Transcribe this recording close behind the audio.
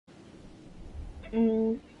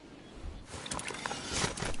Mm.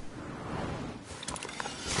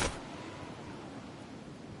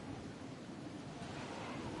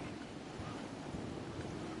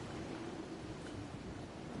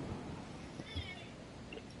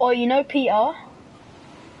 Oh, you know Peter?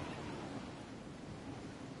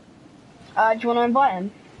 Do you want to invite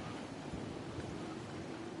him?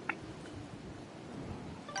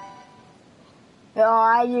 Yeah,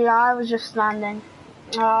 I was just standing.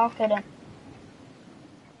 Oh, okay then.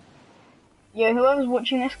 Yeah, whoever's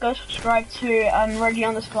watching this, go subscribe to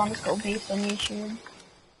Reggie__Beast on YouTube.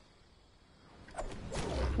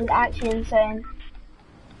 It's actually insane.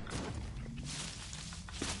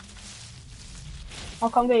 I'll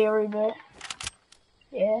come get your reboot.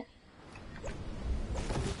 Yeah.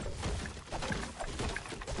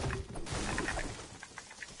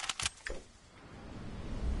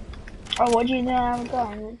 Oh, what do you do now? I'm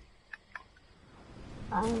going.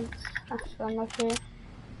 That's unlucky.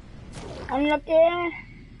 Unlucky.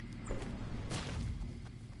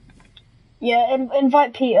 Yeah,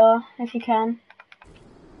 invite Peter if you can.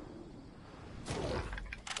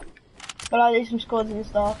 But I'll do some squads and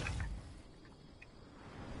stuff.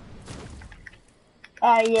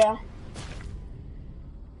 Yeah.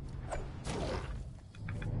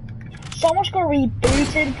 So much got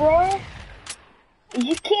rebooted, bro. Are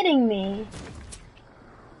you kidding me?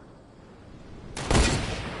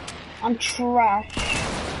 I'm trash.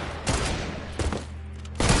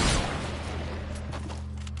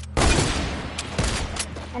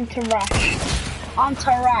 I'm trash.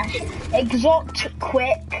 Exotic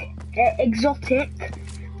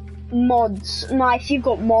mods. Nice, you've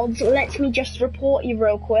got mods. Let me just report you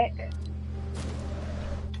real quick.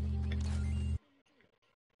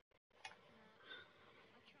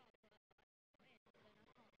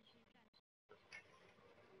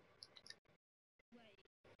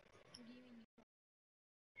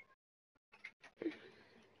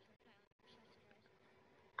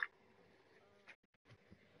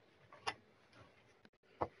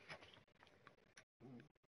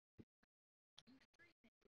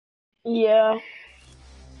 Yeah.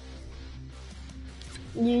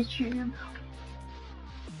 YouTube.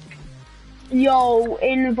 Yo,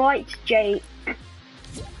 invite Jake.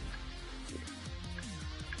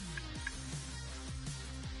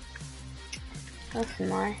 That's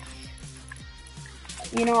nice.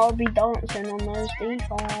 You know, I'll be dancing on those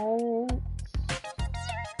defaults.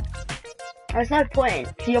 There's no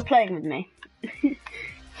point, because you're playing with me.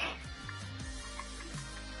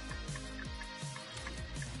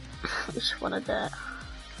 Just wanna do it.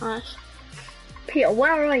 Nice. Peter,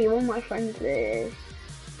 where are you? All my friends is.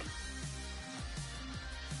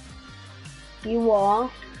 You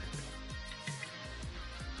are.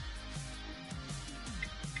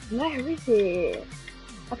 Where is it?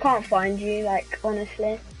 I can't find you, like,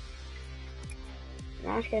 honestly.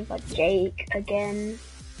 Now I'm going for Jake again.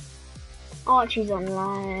 Archie's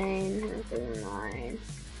online. Who's online?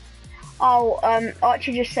 Oh,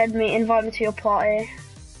 Archie just said invite me to your party.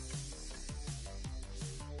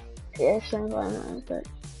 Yeah, so invite me, but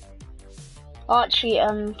Archie,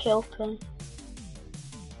 Kilpin.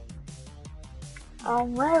 Oh,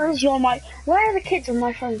 where is your mic? Where are the kids on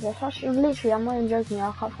my friends list? Actually, literally, I'm not even joking,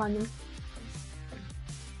 I can't find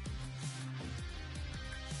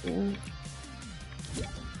them.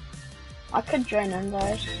 I could join them,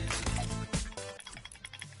 guys.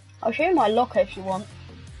 I'll show you my locker if you want.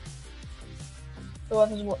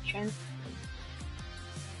 Whoever's watching.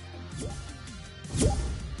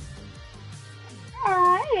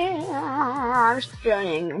 I'm just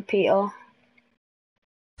joining Peter.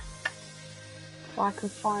 If I can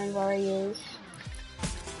find where he is.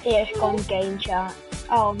 He's gone game chat.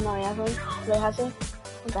 Oh, no, he hasn't. Really, has he? I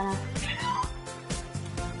don't know.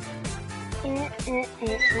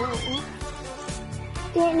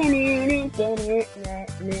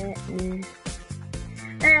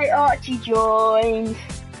 Hey, Archie joined.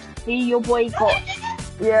 He, your boy got.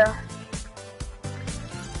 Yeah.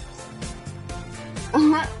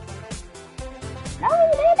 No,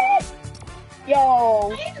 he didn't.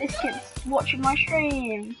 Yo, this kid's watching my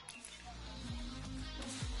stream.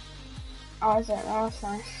 Oh, is it? Oh, that's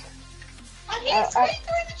nice.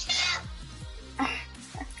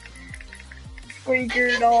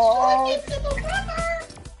 Squeaker dog.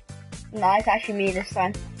 No, it's actually me this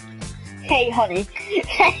time. Hey, honey.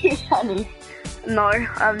 Hey, honey. No,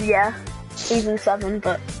 yeah. Season 7,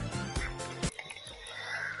 but...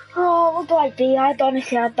 Oh, what do I be?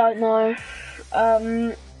 Honestly, I don't know.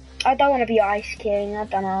 I don't want to be Ice King, I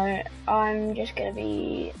don't know. I'm just gonna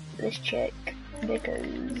be this chick,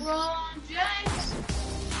 because...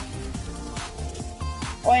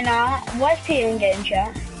 Why not? What's Peter in game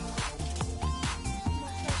chat?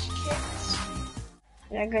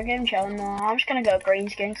 Yeah, go game chat. No, I'm just gonna go green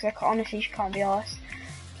skin because I honestly can't be asked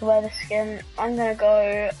to wear the skin. I'm gonna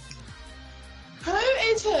go. Who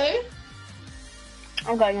is who?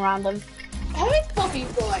 I'm going random. Who is Bobby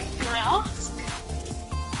Boy? Can I ask?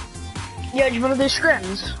 Yeah, do you want to do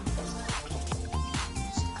scrims?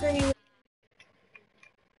 Screaming.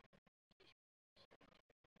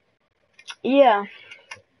 Yeah.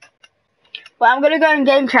 Well, I'm gonna go in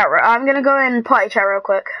game chat. I'm gonna go in party chat real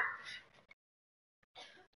quick.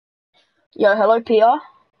 Yo, hello, PR.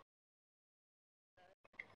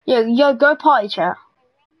 Yo, go party chat.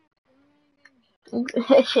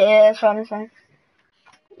 Yeah, it's fine, it's fine.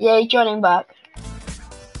 Yeah, he's joining back.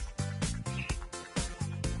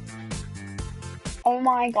 Oh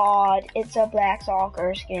my god, it's a black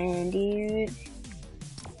soccer skin, dude.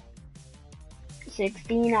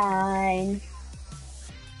 69.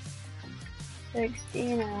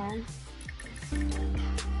 69.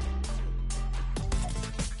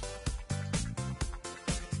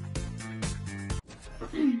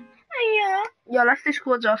 Yeah, let's do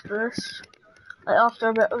squads after this. Like after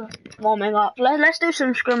a bit of warming up. Let's do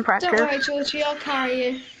some scrim practice. Don't worry, Georgie, I'll carry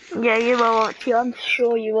you. Yeah, you will, won't you? I'm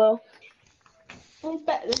sure you will. I'll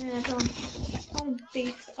bet than everyone. I'll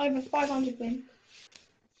beat over 500 win.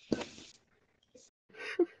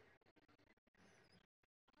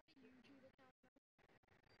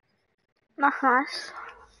 That's nice.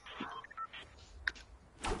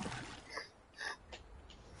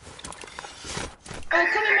 Oh,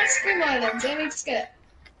 come in my Scrim Islands, I need to get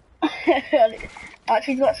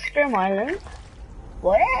Actually got Scrim Island.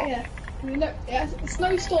 What? it. Yeah. No, yeah, it's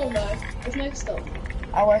no storm though. There's no storm.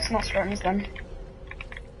 Oh, well, it's not Scrims then.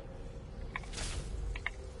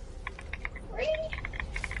 Really?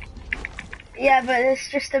 Yeah, but it's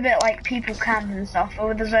just a bit like people camp and stuff, but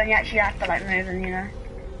with the zone you actually have to like move and, you know.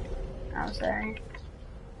 I was saying.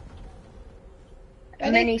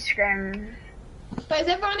 Mini scrim. But is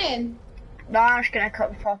everyone in? No, I'm just gonna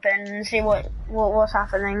pop in and see what's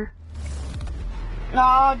happening. No,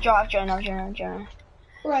 I'll join.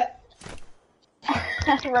 Right.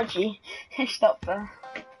 Reggie, stop there.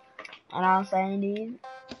 And I'll say indeed.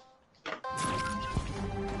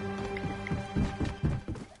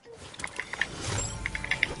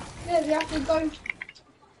 Yeah, you have to go.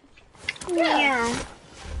 Yeah.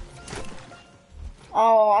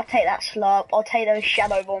 Oh, I'll take that slurp. I'll take those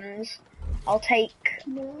shadow bombs. I'll take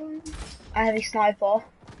a heavy sniper.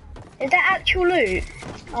 Is that actual loot?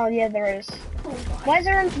 Oh yeah, there is. Why is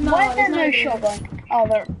there no shotgun? Oh,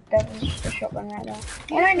 there's a shotgun right there.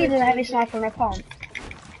 All I need is a heavy sniper and a pump.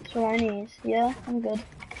 That's all I need. Yeah, I'm good.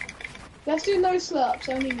 Let's do no slurps,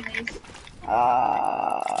 only these.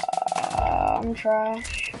 I'm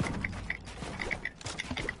trash.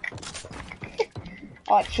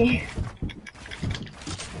 Archie.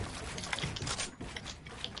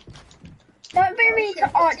 Don't bring me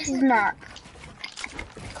to Archie's map.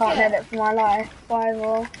 Can't have it for my life. 5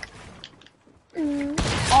 or...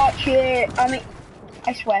 Archie,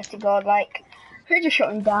 I swear to God, like, who just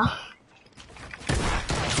shot him down?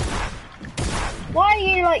 Why are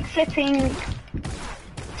you, like, flipping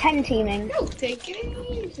 10 teaming? Oh, take it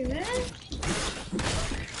easy, man.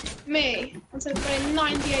 Me, I'm playing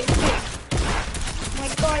 98 HP. My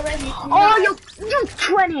guy ready. Oh, you're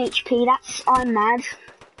 20 HP, I'm mad.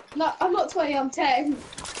 No, I'm not 20, I'm 10.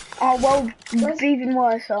 Oh, well, it's even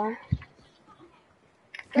worse, huh?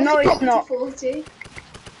 No, it's not. 40.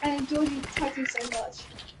 And Georgie tagged me so much.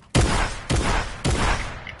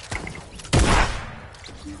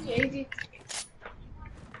 Yeah, he did.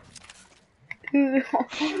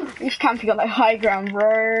 He's camping on like high ground,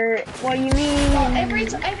 bro. What do you mean? Well,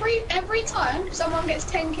 every time someone gets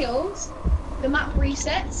 10 kills, the map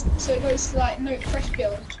resets, so it goes to like no fresh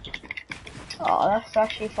build. Oh, that's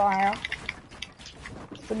actually fire.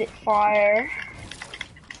 It's a bit fire.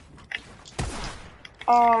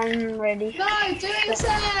 I'm ready. No, do it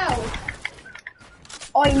yourself.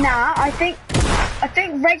 Oh, nah. I think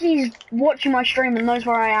Reggie's watching my stream and knows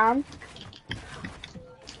where I am.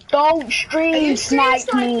 Don't stream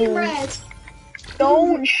snipe me. Red?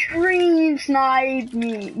 Don't stream snipe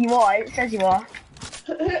me. You are. It says you are.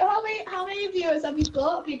 How many viewers have you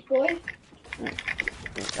got, big boy?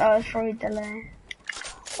 Oh, it's probably delay.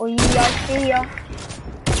 Oh, yeah, I see ya.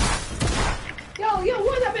 Yo,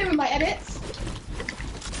 what is happening with my edits?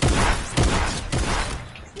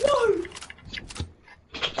 No!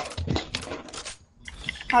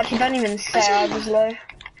 Actually, don't even say I was low.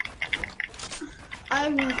 I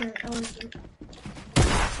wasn't.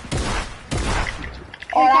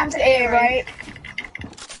 Oh, that's it, right?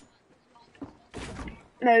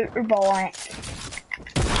 motorbike.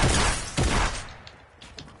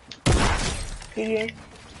 Do you?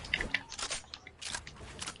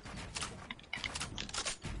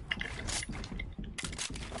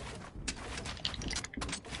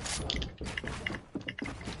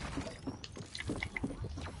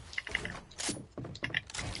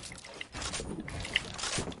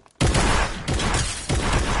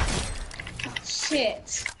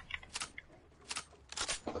 Shit.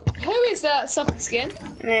 Who is that soccer skin?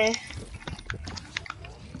 Me.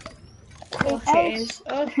 Of course it is.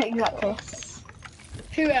 Oh, Exactly.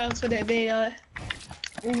 who else would it be though?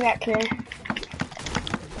 Exactly.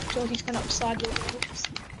 Georgie's gone upside the walls.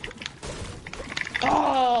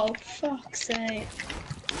 Oh, fuck's sake.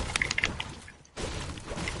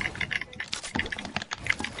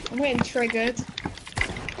 I'm getting triggered.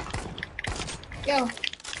 Yo.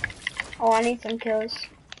 Oh, I need some kills.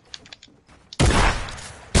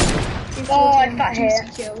 Give Oh, I Georgie got juicy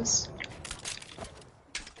hit. kills.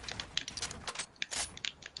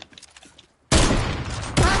 I'm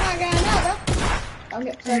not getting another. I'll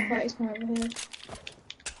get third parties from over here.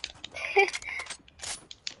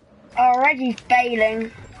 Already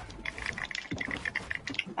failing.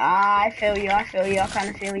 Ah, I feel you, I kind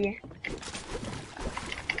of feel you.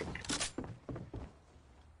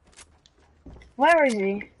 Where is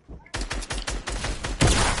he?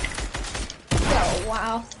 Oh,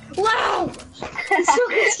 wow. Wow!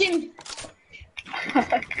 Soccer skin.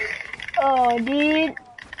 Oh, dude.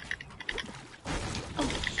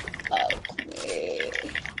 Okay.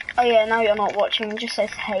 Oh yeah, now you're not watching, it just says,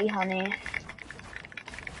 hey honey.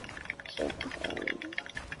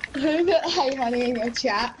 Who got hey honey in your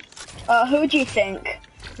chat? Who do you think?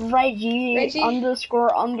 Reggie, Reggie?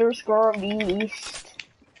 __ beast.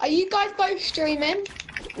 Are you guys both streaming?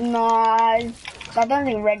 Nah, I don't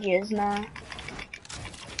think Reggie is, no.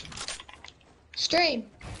 Stream.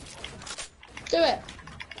 Do it.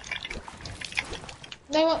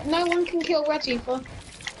 No one can kill Reggie for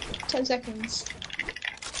 10 seconds.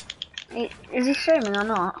 Is he streaming or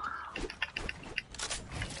not?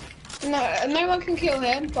 No one can kill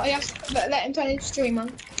him, but let him turn his stream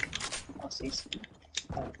on.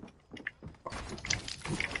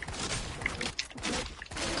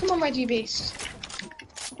 Come on, Reggie Beast.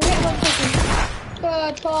 We're getting on fucking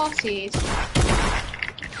third parties.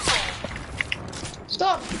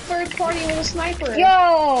 Stop third party with a sniper.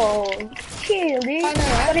 Yo! Chill, dude. I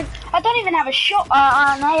know, right? I don't even have a shot,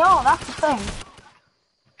 an AR, that's the thing.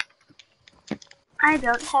 I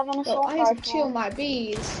don't have an assault I need rifle. to chill my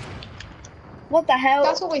bees. What the hell?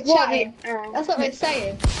 That's what we're chatting. Oh. That's what we're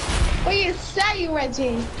saying. What are you saying,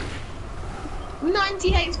 Reggie?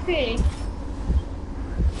 90 HP.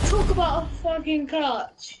 Talk about a fucking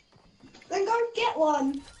clutch. Then go get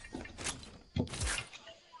one.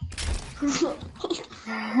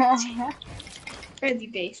 Reggie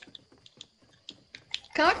Beast.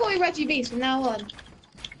 Can I call you Reggie Beast from now on?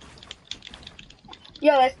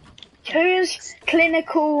 Yo, who's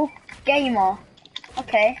clinical gamer?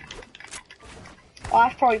 Okay. Oh,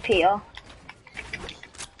 that's probably Peter.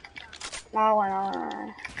 No.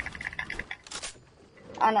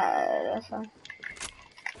 I know, that's one.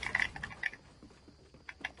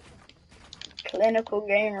 Clinical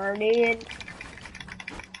gamer, dude.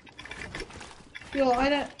 Yo, I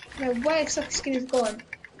don't know where Sucker Skin is gone,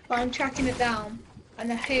 but I'm tracking it down,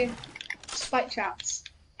 and I hear spike traps.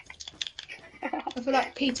 I feel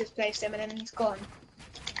like Peter's placed him and then he's gone.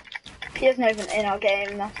 Peter's not even in our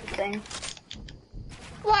game, that's the thing.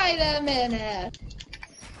 Wait a minute.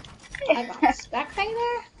 I got a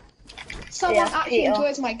spectator? Someone Yeah, actually Peter.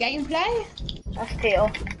 enjoys my gameplay? That's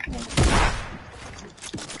Peter.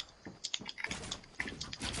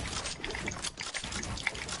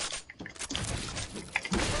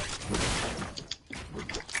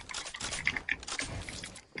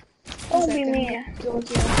 Oh, be me.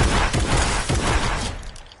 Georgia.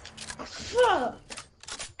 Fuck!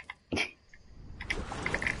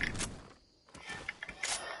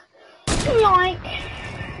 Like,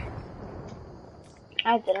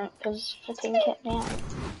 I didn't, because the thing kept me out.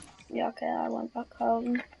 Yeah, okay, I went back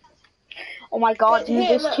home. Oh my god, dude,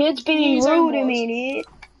 this kid's being rude to me,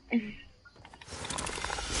 dude.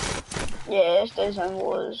 Yeah, this one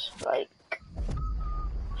was, like...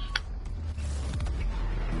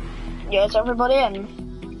 Yeah, is everybody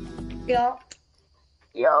in? Yeah.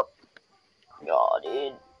 Yup. Yeah,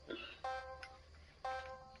 dude.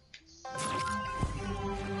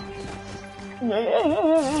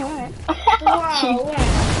 Wow,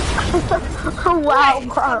 Wow, Wait,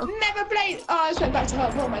 bro. I've never played. Oh, I just went back to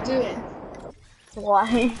help. What am I doing?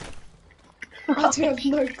 Why? I do have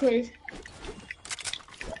no clue.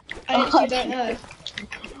 I actually don't know.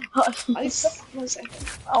 One second.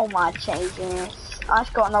 Oh my Jesus. I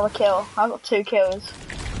just got another kill. I got 2 kills.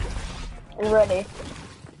 Already.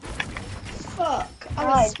 Fuck,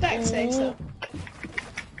 I'm a spectator.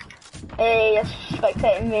 Hey, you're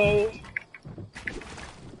spectating me.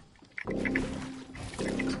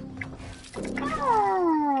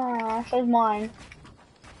 Ah, says mine.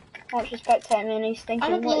 Why don't you spectate me and he's thinking,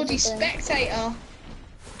 I'm a what bloody is he doing? spectator.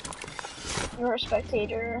 You're a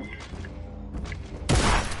spectator.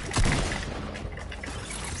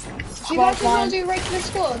 Do you guys want to do regular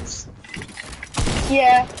squads?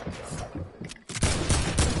 Yeah.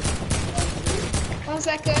 1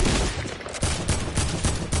 second.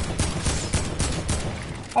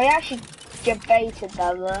 I actually debated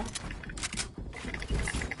that though.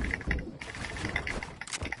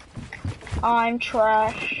 I'm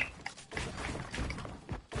trash.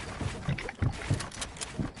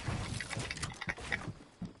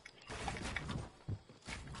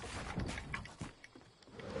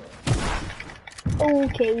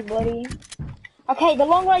 Okay, buddy. Okay, the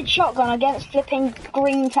long range shotgun against flipping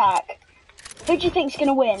green tack. Who do you think's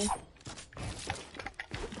gonna win?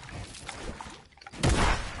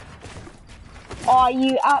 Are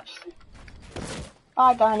you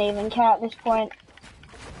I don't even care at this point.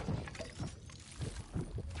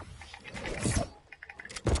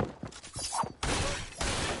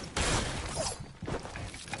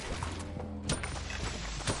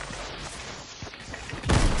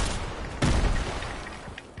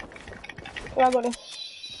 I got a...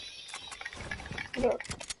 Look.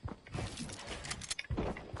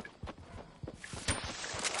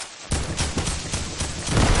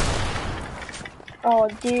 Oh,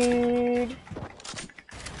 dude.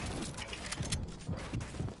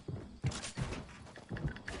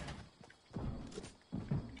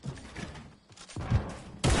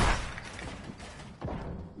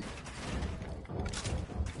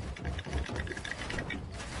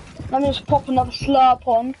 Let me just pop another slurp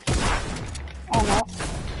on. Oh no.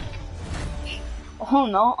 Oh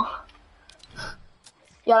no.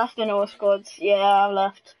 Yeah, that's the North squads. Yeah, I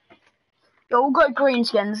left. They all got green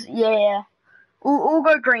skins. Yeah. All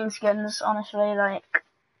got green skins, honestly, like.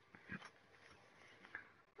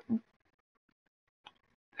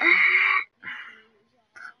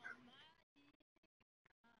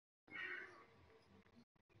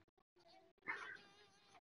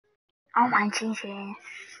 Oh my Jesus.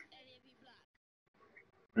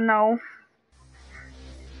 No.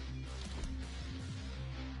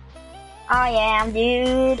 I am,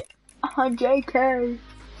 dude. JK.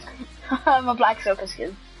 I'm a black silver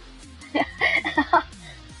skin.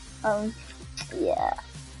 Yeah.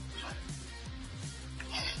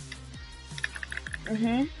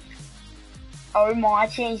 Oh my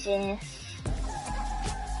Jesus.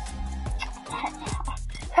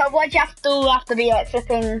 Why'd you have to be like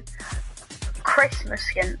flipping Christmas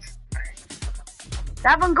skins? They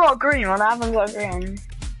haven't got a green one,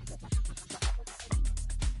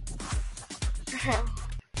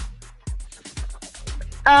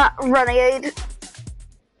 Renegade.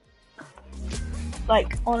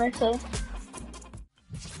 Like, honestly.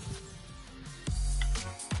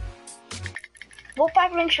 What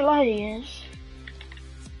backbling shall I use?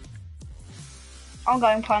 I'm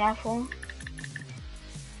going pineapple.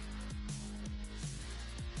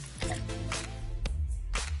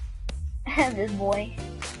 This boy.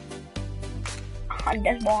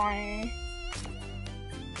 This boy.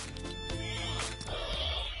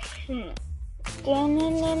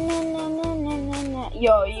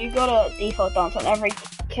 Yo, you gotta default dance on every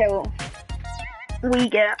kill we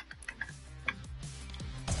get.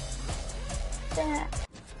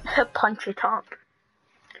 Punch it up.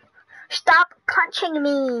 Stop punching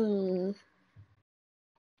me!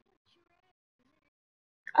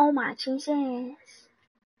 Oh my Jesus.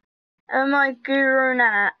 Oh my Guru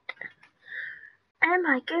Nanak. Oh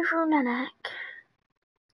my Guru Nanak.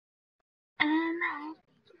 Oh my...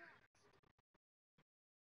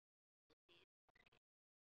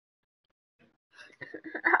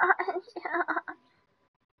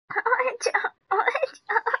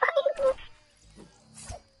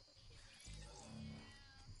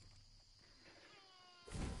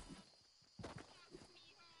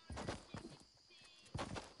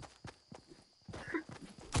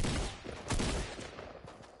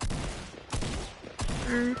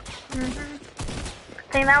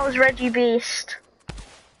 I think that was Reggie Beast.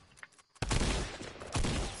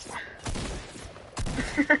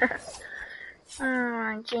 Oh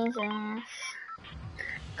my Jesus.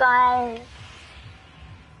 Guys.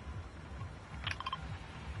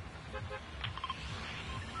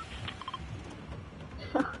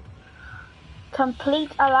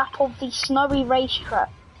 Complete a lap of the snowy racetrack.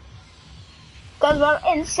 Because we're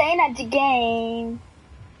insane at the game.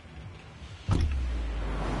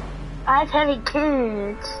 I've heavy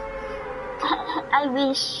kids. I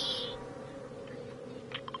wish.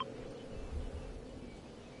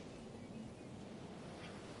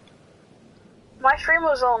 My stream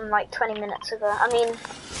was on like 20 minutes ago. I mean,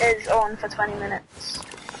 it's on for 20 minutes.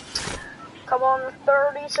 Come on,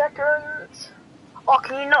 30 seconds. Oh,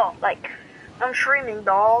 can you not? Like, I'm streaming,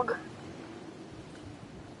 dog.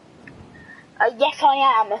 Yes, I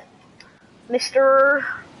am, Mr.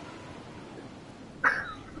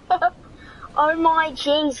 Oh my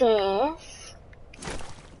Jesus.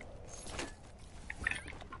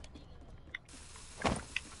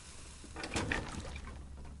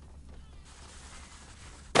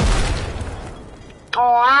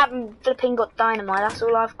 Oh, I haven't flipping got dynamite, that's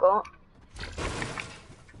all I've got.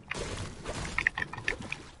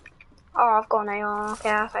 Oh, I've got an AR, okay,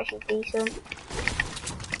 that's actually decent.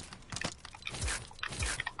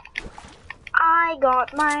 I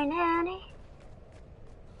got my nanny.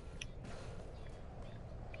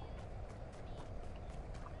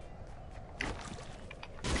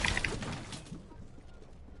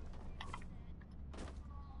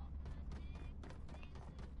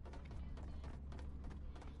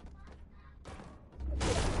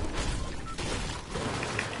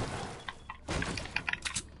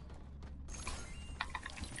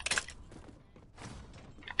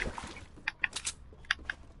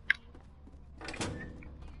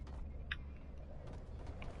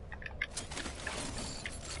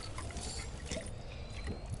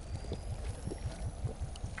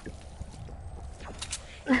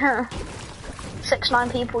 Six, 9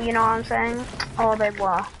 people, you know what I'm saying? Oh, they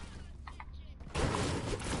were.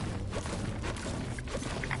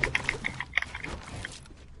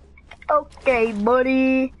 Okay,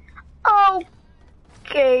 buddy.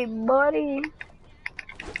 Okay, buddy.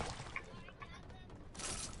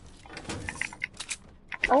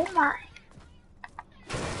 Oh my.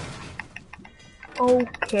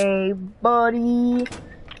 Okay, buddy.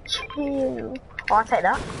 Chill. Oh, I'll take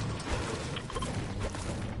that.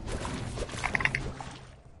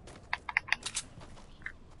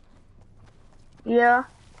 Yeah.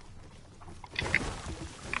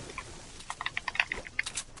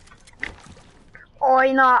 Oh,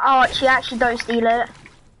 you know, actually don't steal it.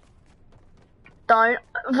 Don't.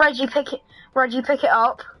 Reggie, pick it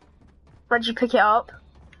up. Reggie, pick it up.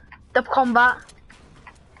 The combat.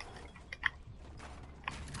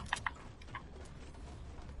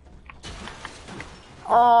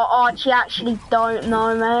 Oh, Archie actually don't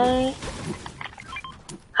know, mate.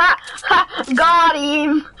 Ha! Ha! Got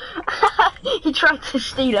him! He tried to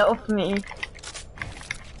steal it off me.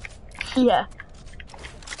 Yeah.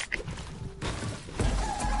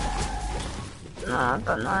 No, I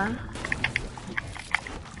don't know.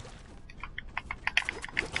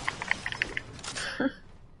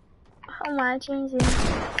 Oh my Jesus.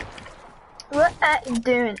 What are you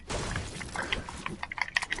doing?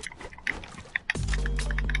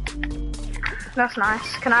 That's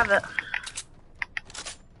nice. Can I have it?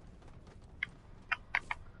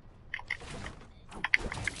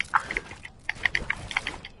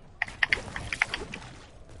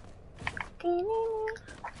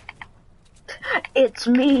 It's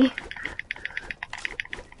me.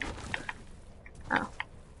 Oh.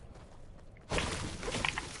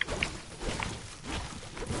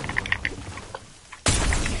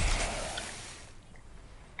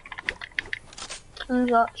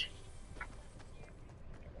 Watch.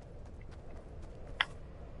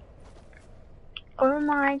 Oh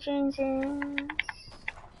my Jesus.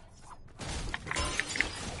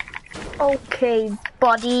 Okay,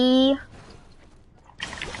 buddy.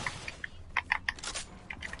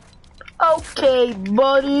 Okay,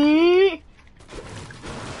 buddy.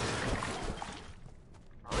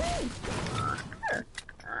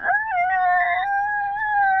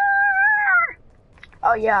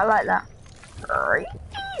 Oh yeah, I like that.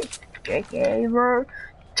 JK, bro.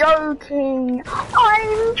 Joking.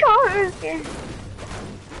 I'm joking.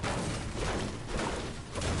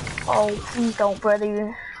 Oh, please don't,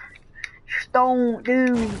 brother. Just don't,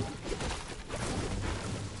 dude.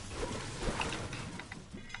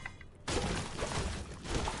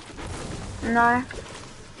 No.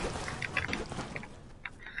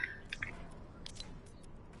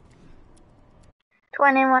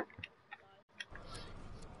 $21.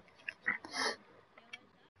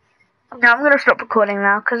 No, I'm gonna stop recording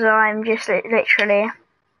now because I'm just literally